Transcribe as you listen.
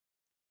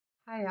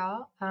Hi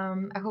y'all.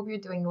 I hope you're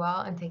doing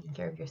well and taking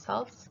care of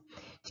yourselves.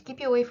 To keep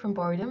you away from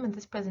boredom, in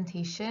this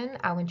presentation,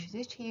 I'll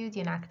introduce to you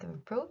the Enactive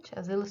Approach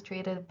as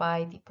illustrated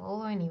by the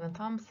Paolo and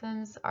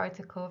Thomson's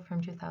article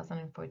from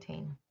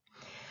 2014.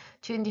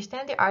 To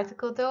understand the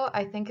article though,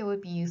 I think it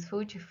would be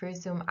useful to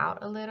first zoom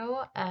out a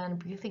little and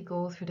briefly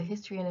go through the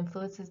history and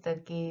influences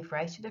that gave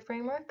rise to the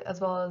framework,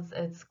 as well as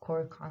its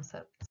core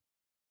concepts.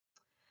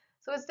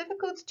 So it's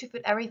difficult to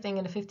fit everything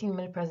in a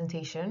 15-minute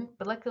presentation,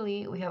 but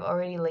luckily we have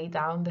already laid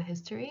down the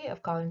history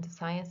of cognitive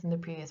science in the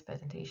previous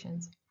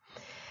presentations.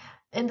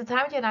 In the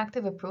time the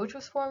enactive approach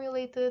was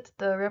formulated,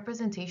 the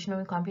representational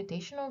and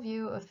computational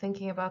view of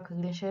thinking about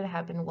cognition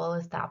had been well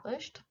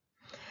established.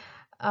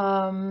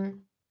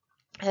 Um,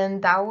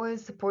 and that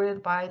was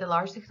supported by the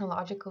large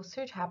technological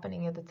surge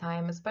happening at the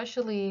time,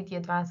 especially the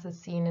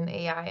advances seen in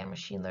AI and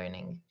machine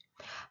learning.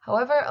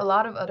 However, a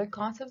lot of other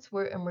concepts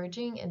were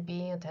emerging and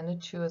being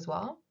attended to as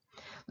well.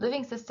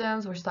 Living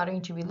systems were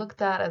starting to be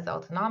looked at as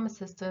autonomous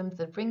systems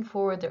that bring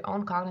forward their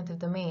own cognitive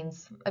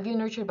domains, a view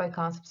nurtured by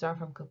concepts drawn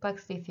from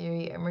complexity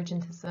theory,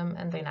 emergentism,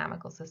 and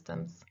dynamical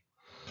systems.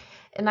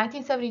 In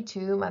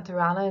 1972,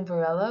 Maturana and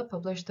Varela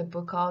published a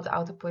book called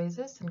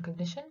Autopoiesis and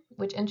Cognition,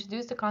 which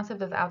introduced the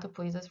concept of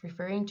autopoiesis,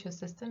 referring to a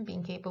system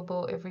being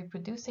capable of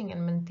reproducing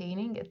and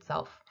maintaining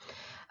itself,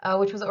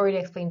 which was already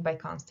explained by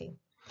Consti.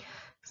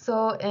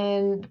 So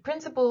in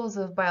Principles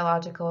of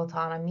Biological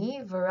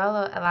Autonomy,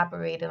 Varela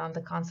elaborated on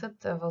the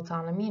concept of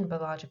autonomy in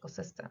biological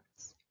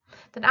systems.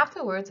 Then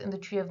afterwards, in the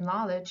Tree of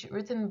Knowledge,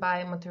 written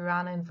by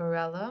Maturana and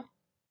Varela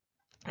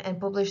and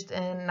published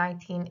in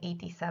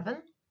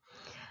 1987,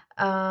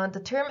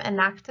 the term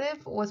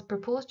enactive was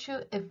proposed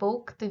to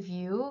evoke the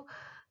view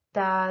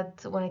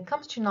that when it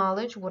comes to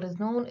knowledge, what is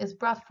known is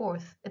brought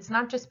forth. It's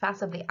not just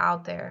passively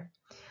out there,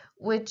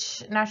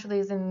 which naturally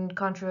is in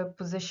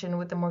contraposition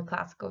with the more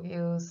classical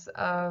views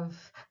of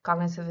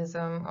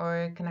cognitivism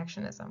or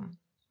connectionism.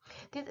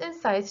 These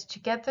insights,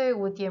 together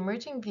with the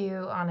emerging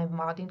view on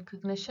embodied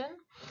cognition,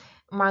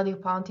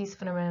 Merleau-Ponty's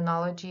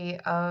phenomenology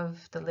of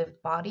the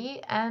lived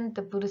body, and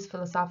the Buddhist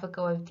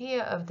philosophical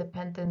idea of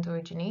dependent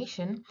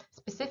origination,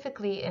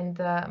 specifically in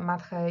the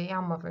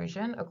Madhyamaka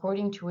version,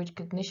 according to which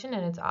cognition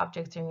and its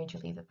objects are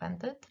mutually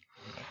dependent,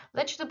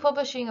 led to the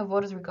publishing of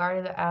what is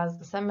regarded as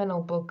the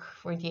seminal book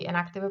for the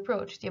enactive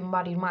approach, the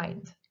Embodied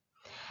Mind.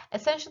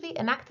 Essentially,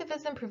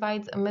 enactivism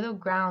provides a middle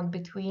ground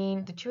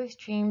between the two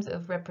extremes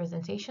of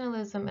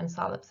representationalism and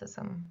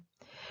solipsism.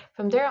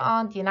 From there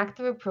on, the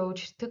enactive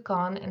approach took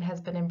on and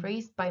has been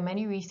embraced by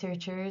many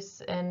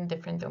researchers in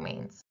different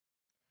domains.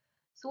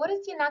 So what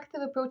is the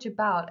enactive approach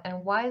about,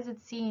 and why is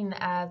it seen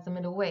as the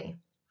middle way?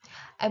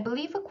 I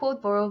believe a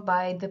quote borrowed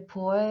by the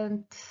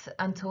poet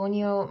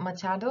Antonio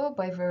Machado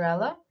by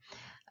Varela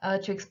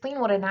to explain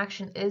what an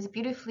action is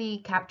beautifully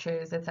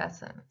captures its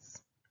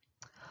essence.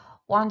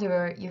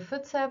 Wanderer, your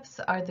footsteps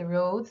are the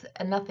roads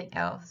and nothing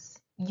else.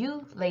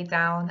 You lay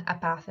down a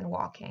path in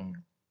walking.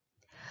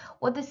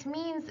 What this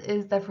means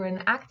is that for an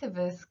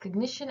activist,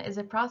 cognition is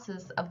a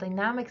process of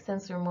dynamic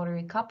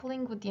sensory-motor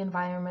coupling with the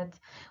environment,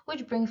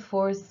 which brings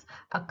forth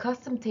a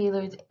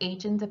custom-tailored,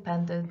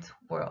 agent-dependent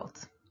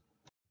world.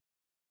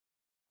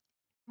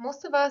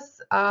 Most of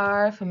us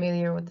are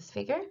familiar with this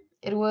figure.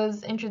 It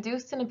was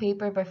introduced in a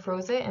paper by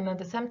Froese in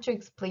an attempt to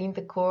explain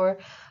the core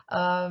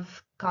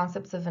of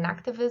concepts of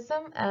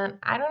enactivism, and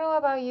I don't know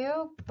about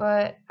you,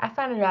 but I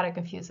find it rather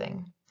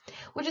confusing,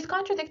 which is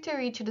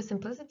contradictory to the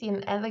simplicity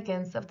and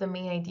elegance of the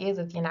main ideas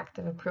of the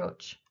enactive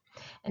approach.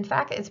 In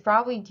fact, it's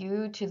probably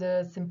due to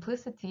the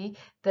simplicity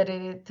that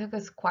it took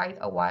us quite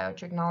a while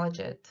to acknowledge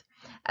it,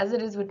 as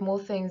it is with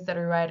most things that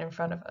are right in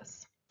front of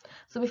us.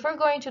 So before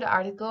going to the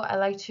article, I'd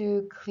like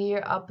to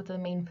clear up the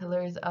main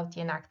pillars of the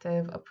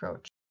enactive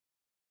approach.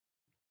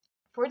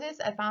 For this,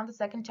 I found the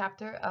second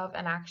chapter of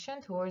An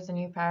Action Towards a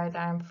New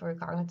Paradigm for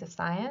Cognitive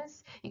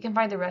Science. You can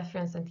find the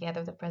reference at the end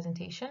of the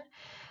presentation.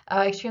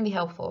 Extremely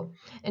helpful.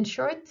 In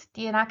short,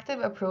 the enactive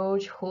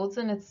approach holds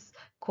in its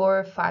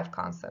core 5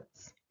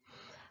 concepts.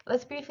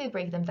 Let's briefly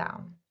break them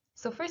down.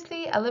 So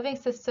firstly, a living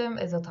system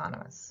is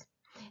autonomous.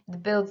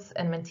 It builds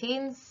and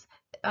maintains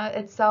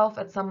itself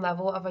at some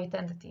level of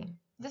identity.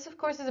 This, of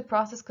course, is a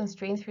process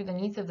constrained through the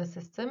needs of the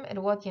system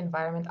and what the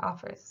environment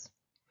offers.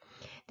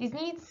 These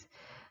needed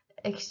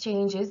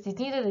exchanges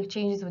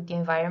with the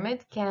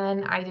environment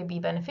can either be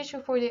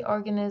beneficial for the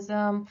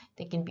organism,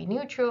 they can be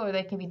neutral, or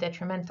they can be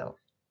detrimental.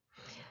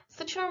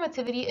 Such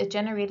normativity is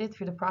generated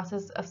through the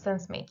process of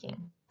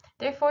sense-making.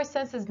 Therefore,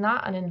 sense is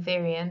not an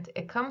invariant,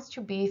 it comes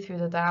to be through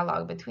the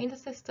dialogue between the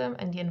system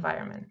and the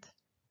environment.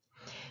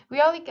 We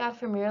already got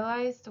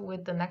familiarized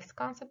with the next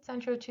concept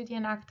central to the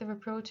enactive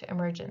approach,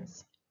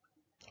 emergence.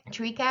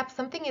 To recap,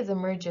 something is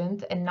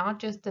emergent and not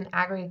just an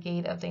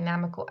aggregate of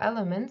dynamical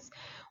elements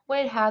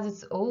when it has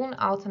its own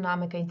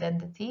autonomic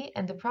identity,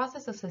 and the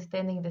process of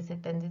sustaining this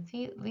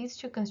identity leads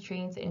to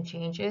constraints and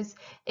changes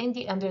in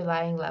the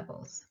underlying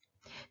levels.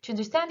 To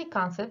understand the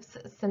concepts,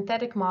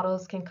 synthetic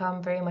models can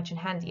come very much in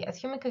handy, as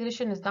human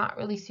cognition is not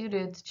really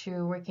suited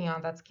to working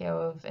on that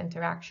scale of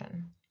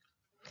interaction.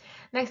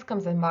 Next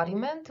comes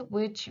embodiment,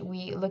 which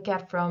we look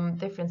at from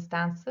different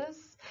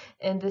stances.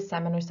 in this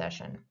seminar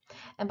session.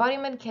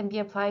 Embodiment can be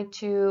applied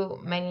to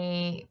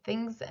many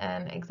things,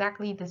 and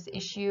exactly this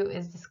issue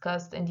is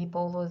discussed in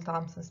Paolo and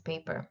Thomson's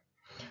paper.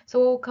 So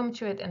we'll come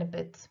to it in a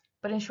bit.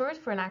 But in short,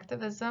 for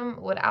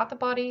enactivism, without the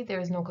body, there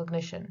is no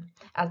cognition,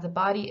 as the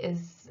body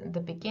is the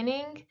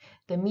beginning,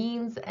 the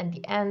means, and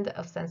the end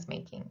of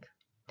sense-making.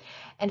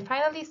 And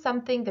finally,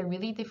 something that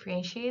really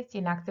differentiates the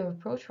enactive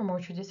approach from more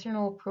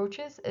traditional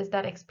approaches is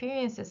that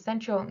experience is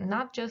central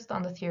not just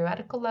on the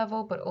theoretical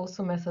level, but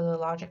also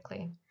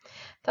methodologically.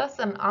 Thus,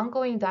 an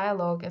ongoing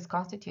dialogue is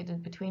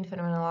constituted between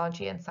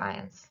phenomenology and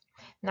science.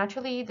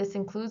 Naturally, this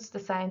includes the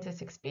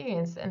scientist's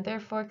experience and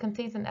therefore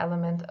contains an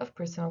element of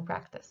personal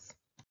practice.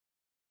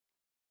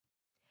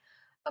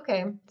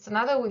 Okay, so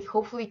now that we've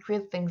hopefully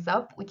cleared things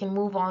up, we can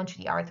move on to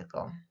the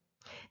article.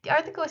 The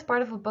article is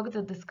part of a book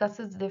that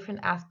discusses the different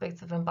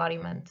aspects of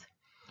embodiment.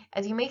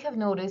 As you may have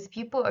noticed,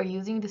 people are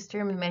using this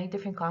term in many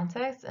different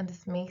contexts, and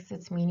this makes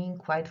its meaning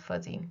quite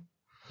fuzzy.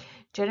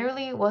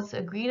 Generally, what's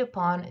agreed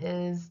upon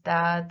is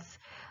that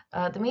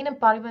the main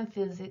embodiment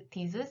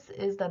thesis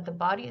is that the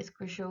body is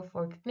crucial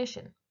for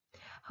cognition.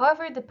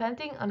 However,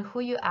 depending on who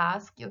you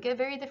ask, you'll get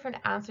very different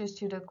answers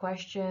to the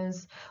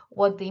questions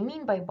what they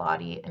mean by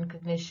body and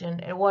cognition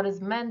and what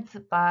is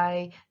meant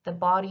by the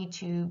body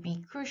to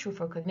be crucial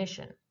for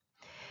cognition.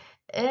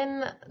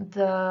 In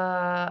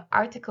the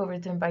article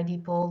written by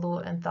Paolo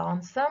and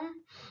Thomson,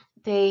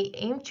 they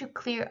aim to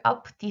clear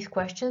up these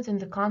questions in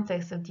the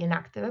context of the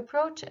enactive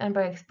approach and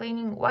by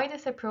explaining why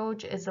this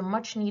approach is a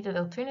much needed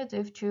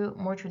alternative to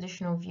more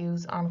traditional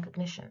views on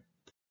cognition.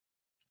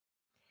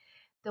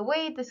 The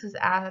way this was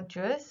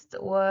addressed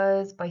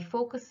was by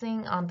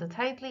focusing on the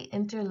tightly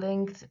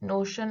interlinked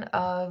notion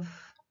of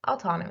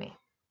autonomy.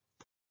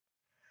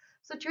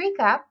 So to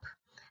recap,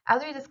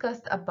 as we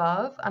discussed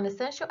above, an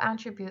essential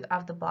attribute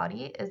of the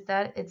body is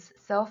that it's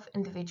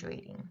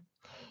self-individuating,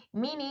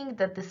 meaning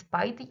that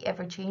despite the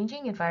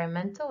ever-changing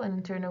environmental and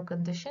internal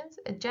conditions,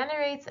 it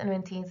generates and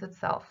maintains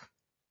itself.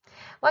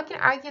 One can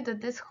argue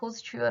that this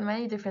holds true on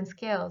many different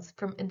scales,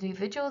 from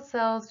individual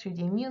cells through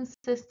the immune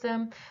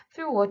system,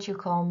 through what you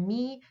call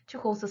me, to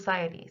whole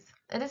societies.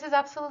 And this is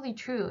absolutely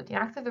true. The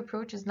enactive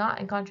approach is not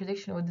in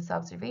contradiction with this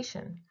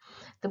observation.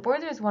 The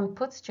borders one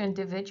puts to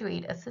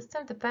individuate a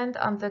system depend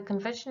on the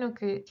conventional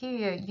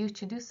criteria used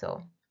to do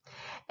so.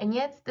 And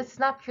yet, this is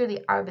not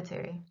purely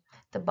arbitrary.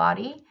 The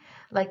body,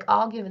 like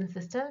all given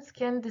systems,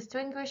 can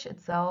distinguish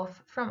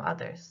itself from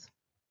others.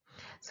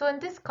 So in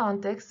this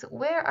context,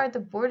 where are the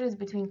borders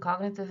between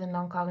cognitive and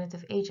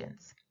non-cognitive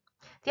agents?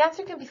 The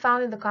answer can be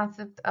found in the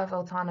concept of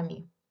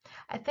autonomy.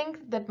 I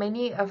think that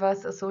many of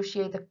us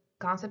associate the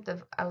concept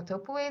of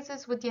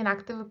autopoiesis with the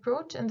enactive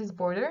approach in this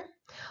border.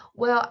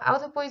 Well,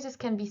 autopoiesis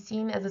can be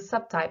seen as a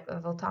subtype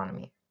of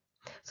autonomy.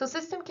 So a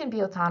system can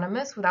be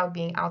autonomous without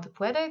being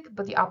autopoietic,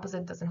 but the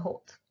opposite doesn't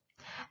hold.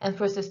 And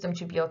for a system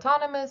to be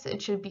autonomous,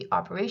 it should be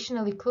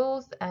operationally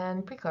closed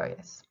and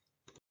precarious.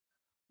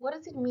 What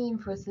does it mean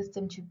for a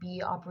system to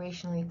be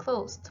operationally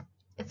closed?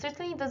 It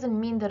certainly doesn't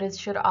mean that it's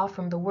shut off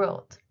from the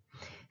world.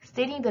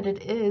 Stating that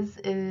it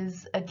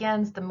is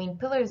against the main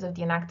pillars of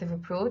the enactive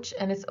approach,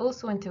 and it's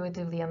also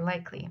intuitively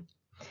unlikely.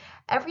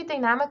 Every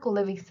dynamical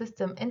living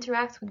system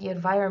interacts with the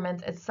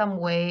environment in some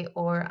way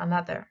or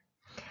another,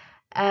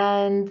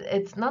 and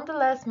it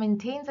nonetheless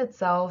maintains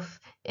itself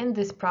in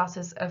this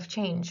process of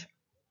change.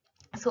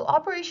 So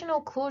operational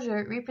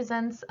closure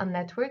represents a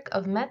network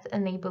of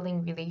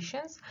met-enabling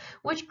relations,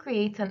 which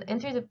creates an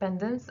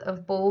interdependence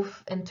of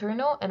both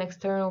internal and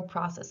external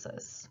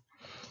processes.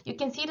 You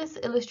can see this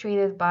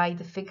illustrated by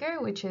the figure,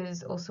 which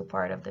is also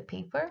part of the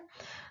paper.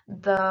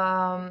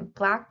 The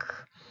black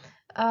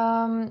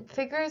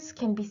figures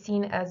can be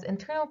seen as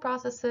internal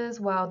processes,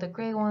 while the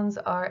gray ones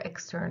are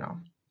external.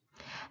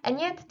 And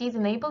yet, these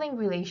enabling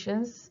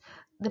relations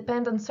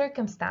depend on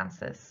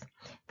circumstances.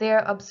 They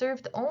are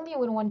observed only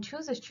when one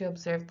chooses to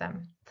observe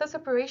them. Thus,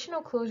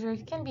 operational closure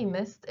can be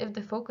missed if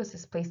the focus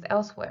is placed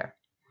elsewhere.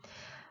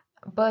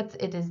 But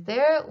it is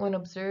there when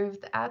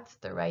observed at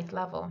the right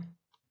level.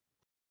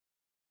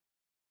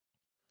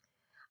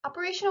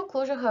 Operational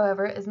closure,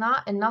 however, is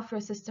not enough for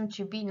a system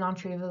to be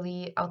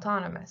non-trivially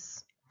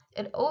autonomous.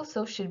 It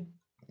also should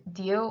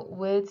deal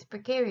with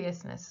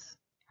precariousness.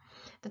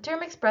 The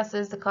term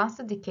expresses the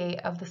constant decay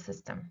of the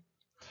system.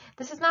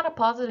 This is not a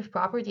positive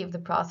property of the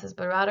process,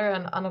 but rather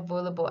an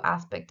unavoidable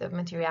aspect of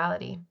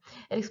materiality.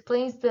 It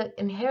explains the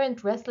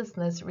inherent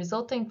restlessness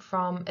resulting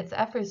from its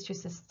efforts to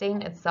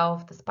sustain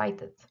itself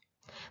despite it.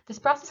 This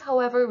process,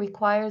 however,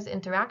 requires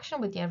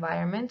interaction with the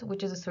environment,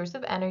 which is a source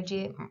of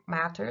energy,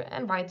 matter,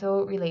 and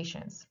vital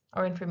relations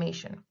or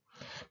information.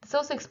 This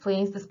also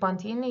explains the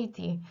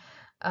spontaneity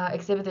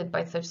exhibited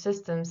by such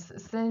systems,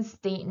 since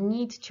they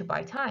need to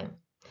buy time.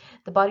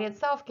 The body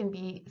itself can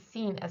be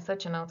seen as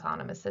such an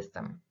autonomous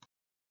system.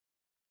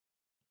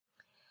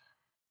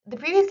 The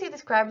previously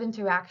described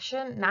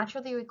interaction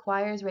naturally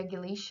requires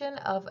regulation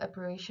of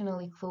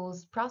operationally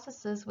closed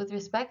processes with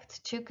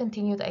respect to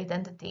continued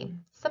identity,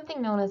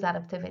 something known as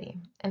adaptivity.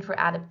 And for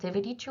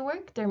adaptivity to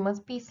work, there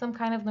must be some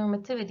kind of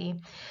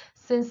normativity,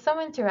 since some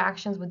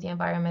interactions with the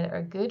environment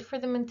are good for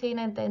the maintained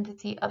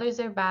identity, others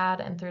are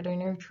bad, and third are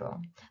neutral.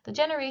 The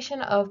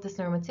generation of this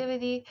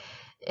normativity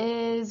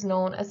is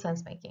known as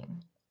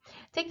sense-making.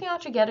 Taking all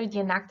together,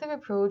 the enactive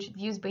approach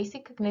views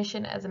basic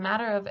cognition as a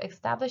matter of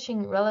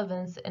establishing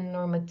relevance and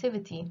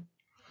normativity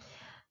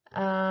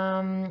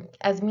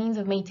as means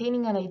of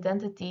maintaining an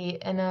identity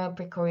in a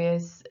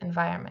precarious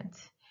environment.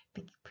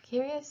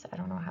 Precarious? I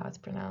don't know how it's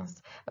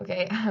pronounced.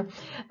 Okay.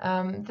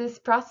 This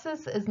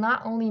process is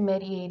not only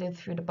mediated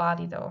through the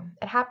body, though.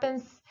 It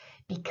happens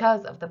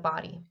because of the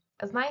body.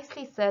 As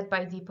nicely said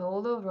by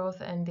Paolo,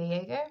 Roth, and De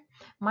Jager,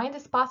 mind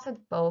is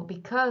possible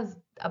because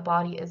a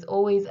body is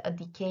always a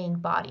decaying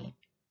body.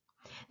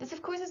 This,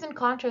 of course, is in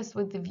contrast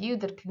with the view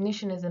that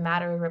cognition is a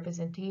matter of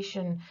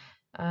representation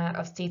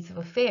of states of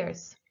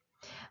affairs.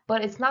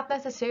 But it's not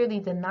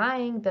necessarily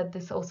denying that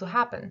this also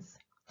happens.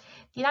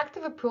 The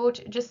enactive approach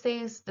just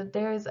says that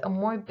there is a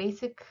more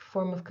basic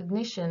form of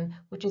cognition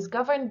which is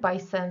governed by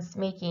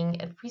sense-making.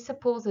 It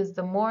presupposes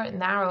the more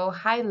narrow,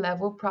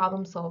 high-level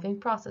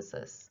problem-solving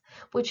processes,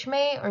 which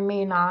may or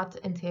may not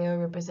entail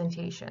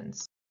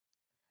representations.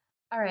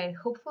 All right,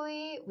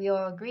 hopefully we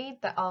all agreed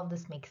that all of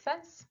this makes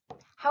sense.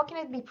 How can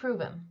it be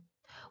proven?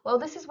 Well,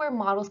 this is where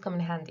models come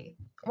in handy.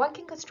 One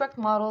can construct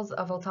models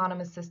of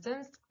autonomous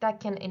systems that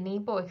can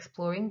enable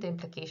exploring the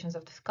implications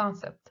of this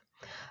concept.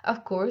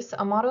 Of course,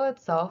 a model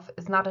itself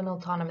is not an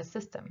autonomous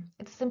system.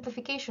 It's a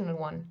simplification of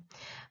one,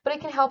 but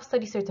it can help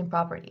study certain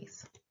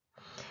properties.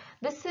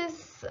 This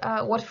is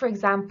what, for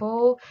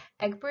example,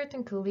 Egbert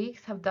and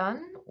colleagues have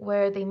done,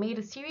 where they made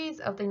a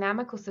series of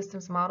dynamical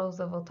systems models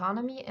of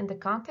autonomy in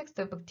the context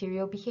of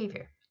bacterial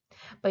behavior.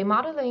 By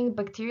modeling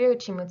bacterial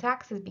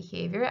chemotaxis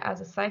behavior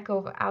as a cycle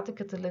of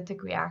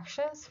autocatalytic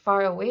reactions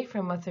far away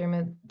from a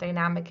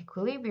thermodynamic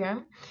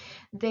equilibrium,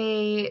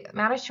 they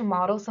managed to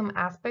model some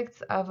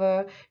aspects of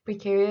a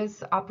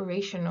precarious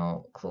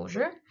operational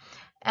closure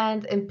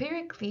and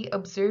empirically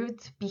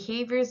observed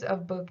behaviors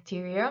of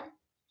bacteria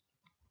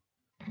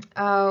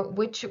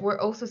which were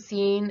also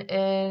seen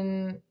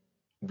in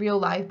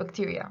real-life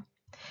bacteria.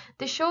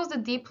 This shows the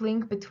deep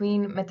link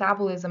between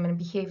metabolism and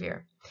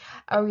behavior,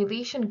 a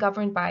relation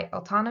governed by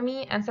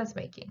autonomy and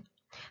sense-making.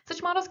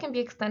 Such models can be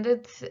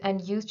extended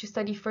and used to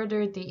study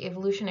further the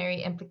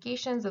evolutionary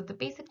implications of the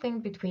basic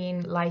link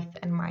between life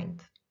and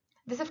mind.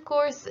 This, of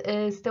course,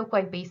 is still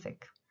quite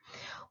basic.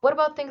 What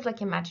about things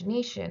like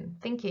imagination,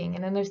 thinking,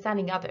 and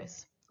understanding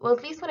others? Well,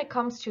 at least when it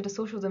comes to the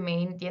social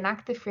domain, the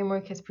enactive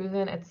framework has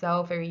proven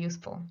itself very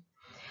useful.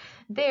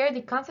 There,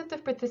 the concept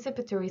of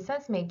participatory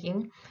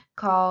sense-making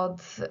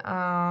called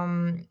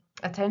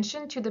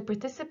attention to the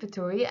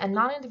participatory and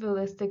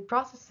non-individualistic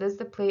processes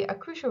that play a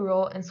crucial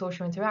role in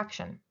social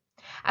interaction,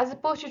 as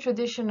opposed to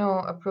traditional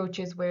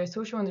approaches where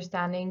social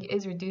understanding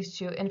is reduced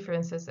to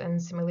inferences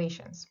and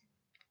simulations.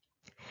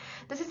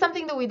 This is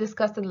something that we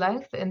discussed at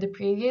length in the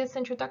previous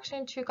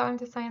Introduction to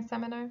Cognitive Science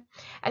seminar.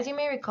 As you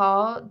may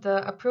recall,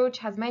 the approach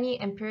has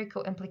many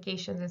empirical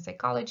implications in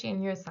psychology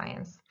and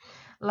neuroscience,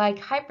 like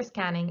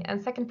hyperscanning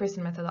and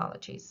second-person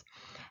methodologies.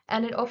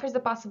 And it offers the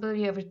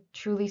possibility of a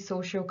truly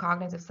social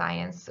cognitive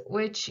science,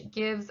 which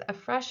gives a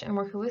fresh and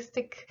more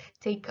holistic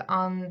take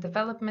on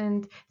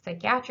development,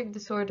 psychiatric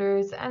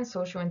disorders, and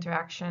social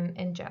interaction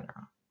in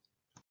general.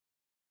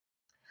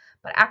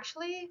 But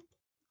actually,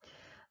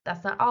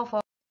 that's not all,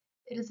 folks.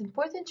 It is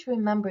important to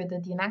remember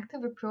that the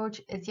enactive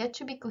approach is yet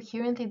to be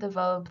coherently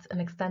developed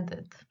and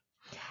extended.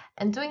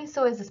 And doing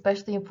so is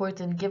especially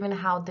important given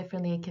how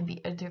differently it can be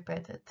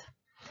interpreted.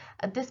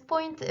 At this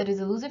point, it is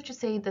elusive to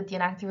say that the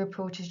enactive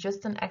approach is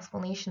just an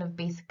explanation of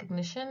basic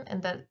cognition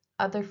and that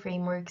other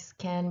frameworks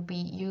can be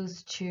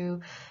used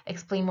to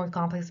explain more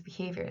complex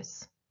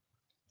behaviors.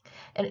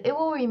 And it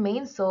will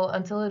remain so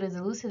until it is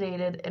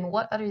elucidated in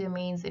what other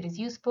domains it is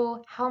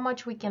useful, how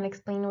much we can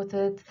explain with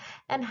it,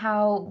 and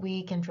how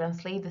we can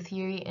translate the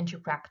theory into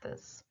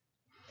practice.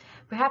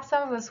 Perhaps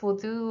some of us will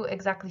do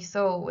exactly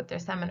so with their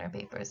seminar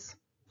papers.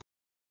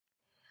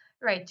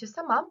 Right, to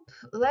sum up,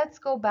 let's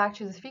go back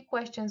to the 3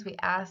 questions we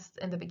asked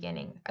in the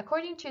beginning.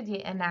 According to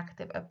the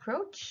enactive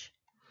approach,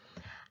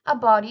 a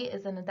body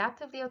is an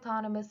adaptively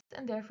autonomous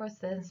and therefore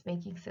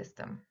sense-making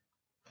system.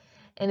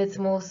 In its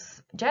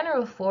most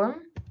general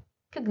form,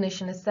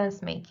 cognition is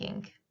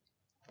sense-making.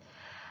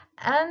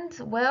 And,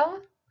 well,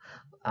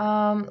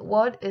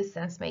 what is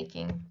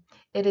sense-making?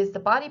 It is the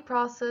body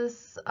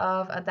process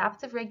of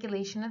adaptive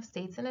regulation of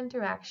states and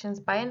interactions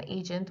by an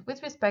agent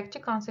with respect to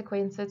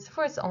consequences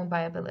for its own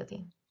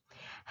viability.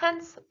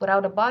 Hence,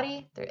 without a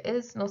body, there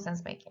is no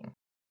sense-making.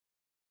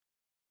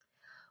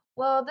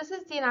 Well, this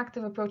is the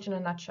enactive approach in a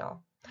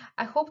nutshell.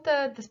 I hope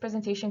that this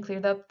presentation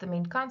cleared up the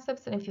main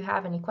concepts, and if you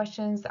have any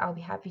questions, I'll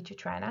be happy to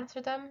try and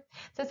answer them.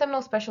 Since I'm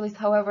no specialist,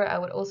 however, I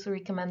would also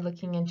recommend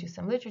looking into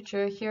some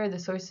literature. Here are the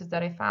sources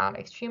that I found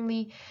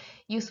extremely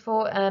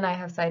useful and I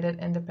have cited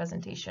in the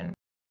presentation.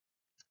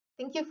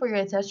 Thank you for your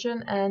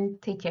attention and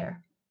take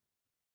care.